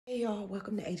Hey y'all,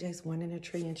 welcome to AJ's One in a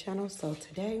Trillion channel. So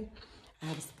today I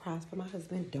have a surprise for my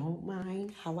husband. Don't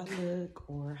mind how I look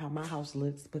or how my house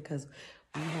looks because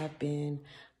we have been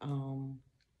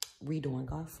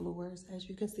redoing our floors, as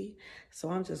you can see. So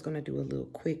I'm just gonna do a little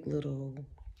quick little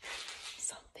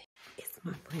something. It's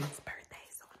my friend's birthday,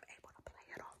 so I'm able to play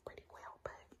it off pretty well,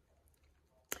 but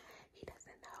he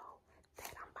doesn't know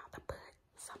that I'm about to put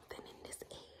something in this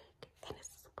egg and it's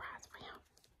a surprise for him.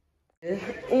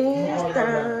 It's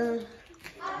time.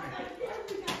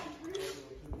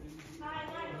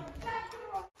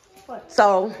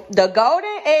 So the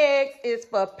golden eggs is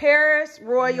for Paris,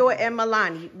 Royal, and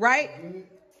Milani, right?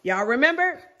 Y'all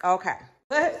remember? Okay.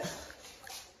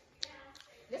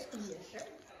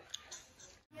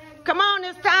 Come on,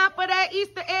 it's time for that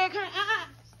Easter egg.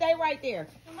 Stay right there.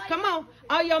 Come on.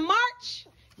 On your march,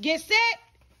 get set,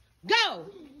 go.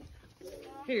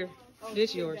 Here,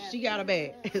 this yours. She got a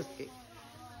bag.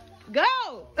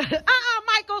 Go.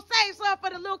 Michael, save some for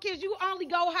the little kids. You only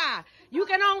go high. You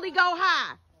can only go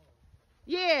high.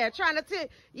 Yeah, trying to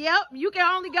yep, you can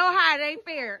only go high. It ain't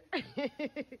fair.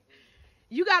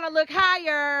 You got to look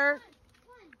higher.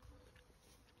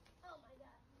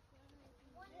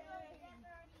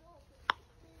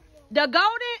 The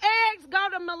golden eggs go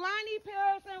to Milani,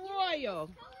 Paris, and Royal.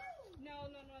 No,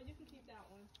 you can keep that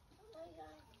one.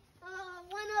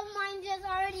 One of mine just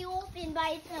already opened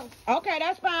by itself. Okay,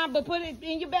 that's fine, but put it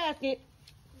in your basket.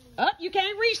 Up, you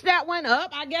can't reach that one.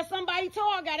 Up, I guess somebody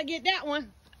tall got to get that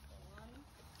one.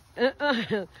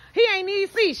 He ain't need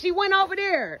to see. She went over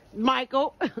there,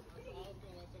 Michael. They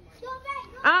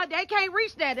can't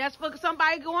reach that. That's for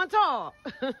somebody going tall.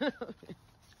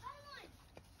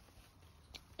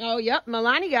 Oh, yep.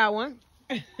 Milani got one.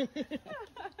 I got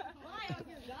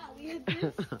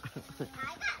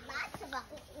lots of them.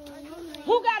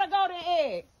 Who got a golden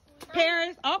egg?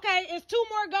 Paris. Okay, it's 2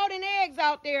 more golden eggs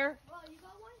out there. Oh, you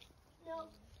got one? No.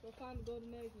 Go find the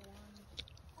golden egg.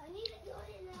 I need a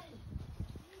golden egg.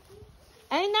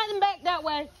 Ain't nothing back that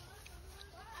way.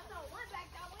 I got one back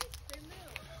that way.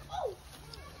 Oh!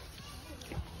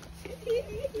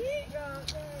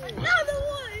 Another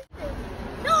one!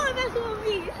 No one messing with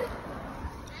me.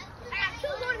 I got 2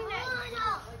 golden eggs.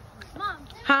 Mom.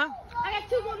 Huh? I got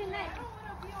 2 golden eggs.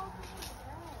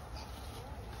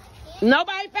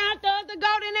 Nobody found the other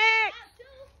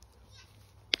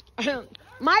golden egg?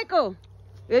 Michael.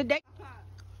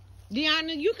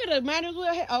 Deanna, you could have might as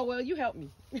well. Oh, well, you helped me.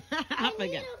 I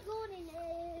forgot.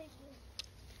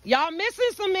 Y'all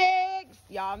missing some eggs.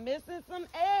 Y'all missing some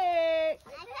eggs.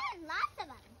 I got lots of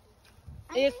them.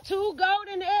 It's 2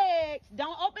 golden eggs.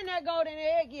 Don't open that golden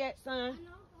egg yet, son.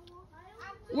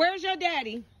 Where's your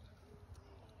daddy?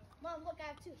 Mom, look, I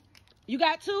have 2. You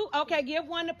got 2? Okay, give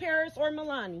one to Paris or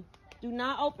Milani. Do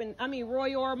not open,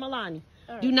 Royal or Milani.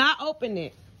 Right. Do not open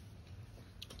it.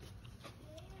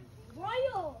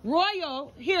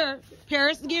 Royal, here,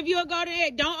 Paris, give you a golden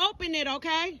egg. Don't open it,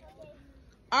 okay?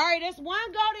 All right, there's 1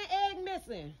 golden egg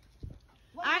missing.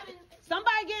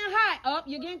 Somebody getting hot. Oh,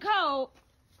 you're getting cold.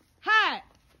 Hot,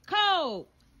 cold,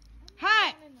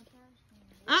 hot.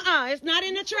 It's not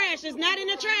in the trash. It's not in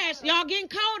the trash. Y'all getting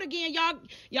cold again.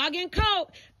 Y'all getting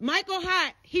cold. Michael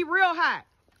hot. He real hot.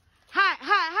 Hot,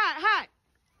 hot, hot, hot.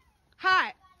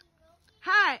 Hot.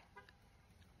 Hot.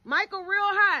 Michael real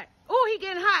hot. Oh, he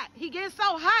getting hot. He getting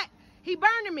so hot. He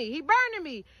burning me. He burning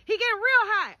me. He getting real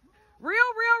hot. Real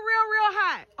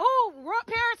hot. Oh,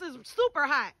 Paris is super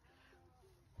hot.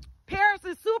 Paris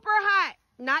is super hot.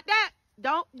 Not that.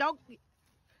 Don't. Milani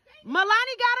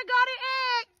gotta go to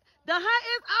egg. The hunt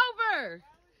is over.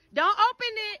 Don't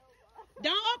open it.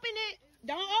 Don't open it.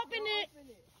 Don't open it.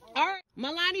 All right.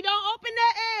 Milani, don't open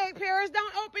that egg. Paris,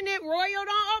 don't open it. Royal,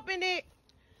 don't open it.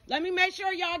 Let me make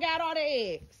sure y'all got all the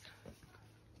eggs.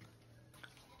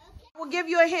 I will give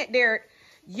you a hint, Derek.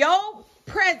 Your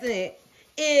present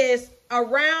is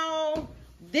around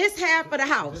this half of the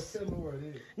house. Just tell me where it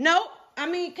is. No,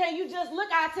 can you just look?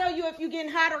 I'll tell you if you're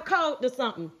getting hot or cold or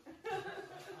something.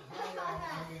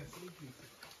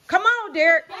 Come on,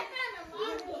 Derek.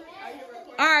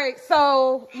 All right,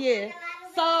 so, yeah.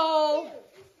 So,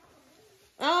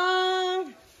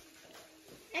 I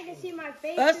can see my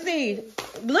face. let's see.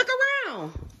 Look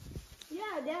around.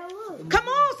 Yeah, there, look. Come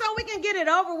on so we can get it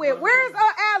over with. Where's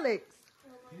Alex?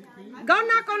 Go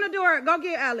knock on the door. Go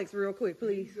get Alex real quick,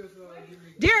 please.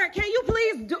 Derek, can you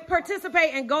please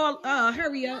participate and go,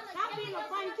 hurry up?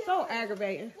 So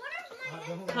aggravating.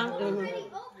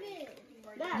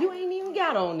 You ain't even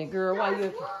got on it, girl. Why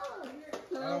you?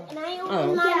 And I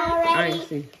opened mine already. I ain't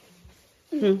see.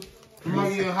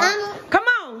 Come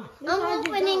on. on. I'm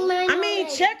opening mine. I mean,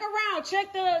 check around.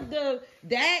 Check the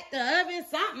oven,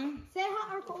 something. Say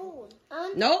hot or cold.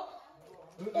 Nope.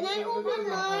 Can I open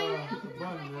mine?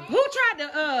 Who tried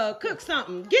to cook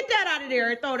something? Get that out of there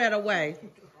and throw that away.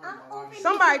 I'm opening.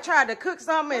 Somebody tried to cook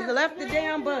something and left the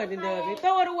damn bun in the oven.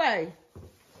 Throw it away.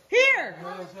 Here.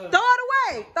 Throw it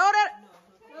away. Throw that.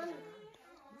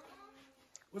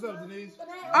 What's up, Denise?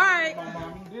 All right.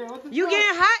 You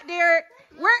getting hot, Derek?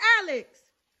 Where Alex?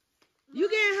 You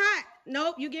getting hot?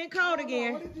 Nope, you getting cold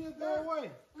again. What did you throw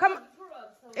away? Come on.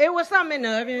 It was something in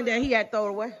the oven that he had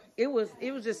thrown away. It was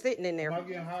just sitting in there. Am I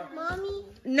getting hot? Mommy.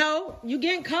 No, you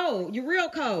getting cold. You real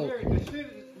cold.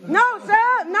 No,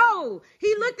 sir. No.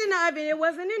 He looked in the oven. It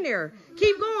wasn't in there.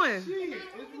 Keep going.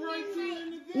 It's right there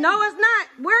in the No, it's not.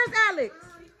 Where's Alex?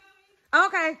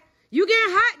 Okay. You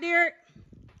getting hot, Derek.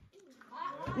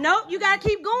 Nope, you gotta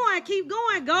keep going. Keep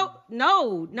going. Go.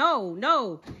 No.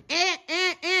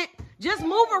 And. Just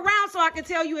move around so I can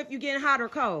tell you if you're getting hot or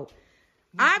cold.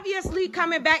 Obviously,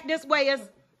 coming back this way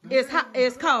is hot,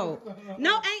 is cold.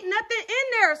 No, ain't nothing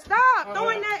in there. Stop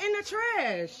throwing that in the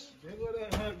trash.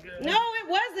 No, it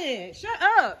wasn't. Shut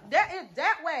up. That is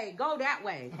that way. Go that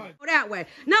way. Go that way.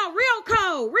 No, real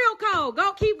cold. Real cold.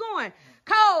 Go. Keep going.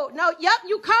 Cold. No. Yep.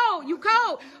 You cold. You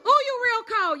cold. Ooh, you real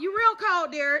cold. You real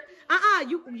cold, Derek.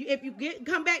 You if you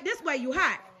come back this way, you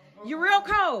hot. You real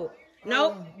cold.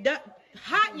 No.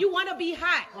 Hot. You want to be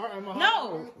hot.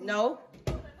 No.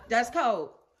 That's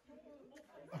cold.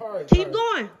 Keep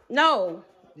going. No.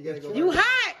 You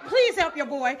hot. Please help your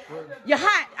boy. You're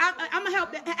hot. I'm going to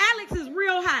help. Alex is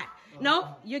real hot.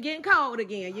 No, you're getting cold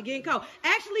again. You're getting cold.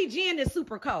 Actually, Jen is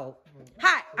super cold.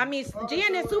 Hot. I mean,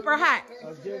 Jen is super hot.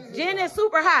 Jen is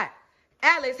super hot.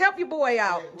 Alex, help your boy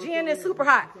out. Jen is super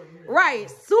hot. Right.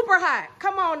 Super hot.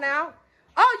 Come on now.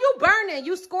 Oh, you burning.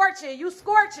 You scorching. You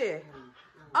scorching.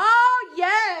 Oh,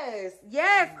 yes.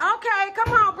 Yes. Okay.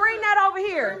 Come on. Bring that over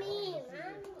here.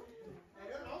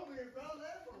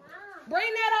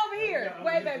 Bring that over here.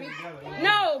 Wait, baby.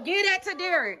 No, give that to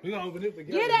Derek. We gonna open it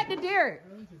together. Give that to Derek.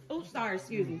 Oh, sorry.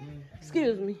 Excuse me.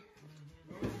 Excuse me.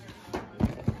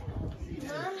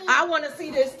 I want to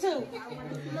see this too.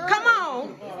 Come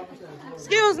on.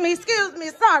 Excuse me. Excuse me.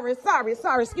 Sorry.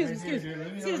 Excuse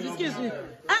me.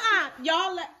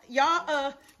 Y'all,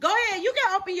 go ahead. You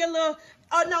can open your little.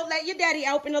 Oh no, let your daddy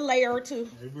open a layer or two.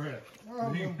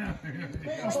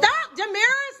 Stop,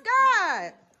 Damaris.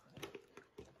 God.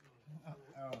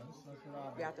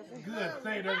 Good.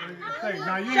 Say that.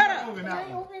 Now you Shut up. moving that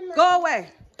one. Go away.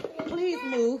 Please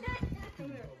move.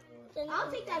 I'll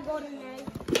take that golden egg.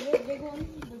 The big one.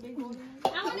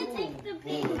 I want to take the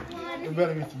big one. You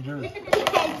better get some juice.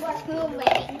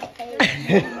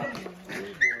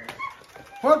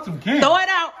 Fuck some candy. Throw it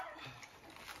out.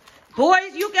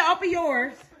 Boys, you can open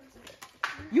yours.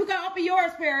 You can open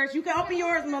yours, Paris. You can open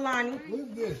yours, Milani.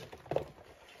 What's this?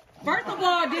 First of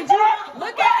all, did you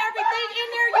look at everything in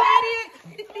there, you idiot?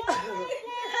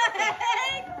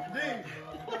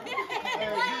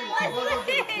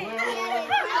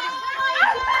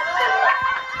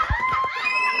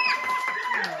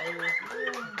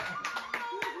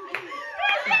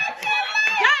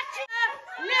 Gotcha!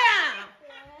 Now!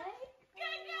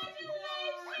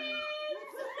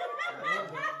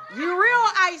 You real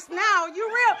ice now. You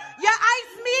real. You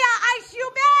ice me, I ice you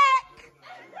back.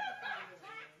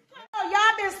 Oh,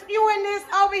 y'all been spewing this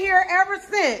over here ever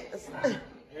since.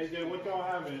 AJ, what y'all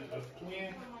having? A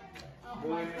twin?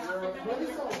 Boy and girl? But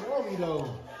it's so early though.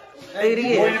 It is.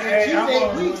 Hey, She's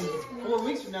 8 weeks. 4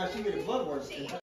 weeks from now, she get a blood work.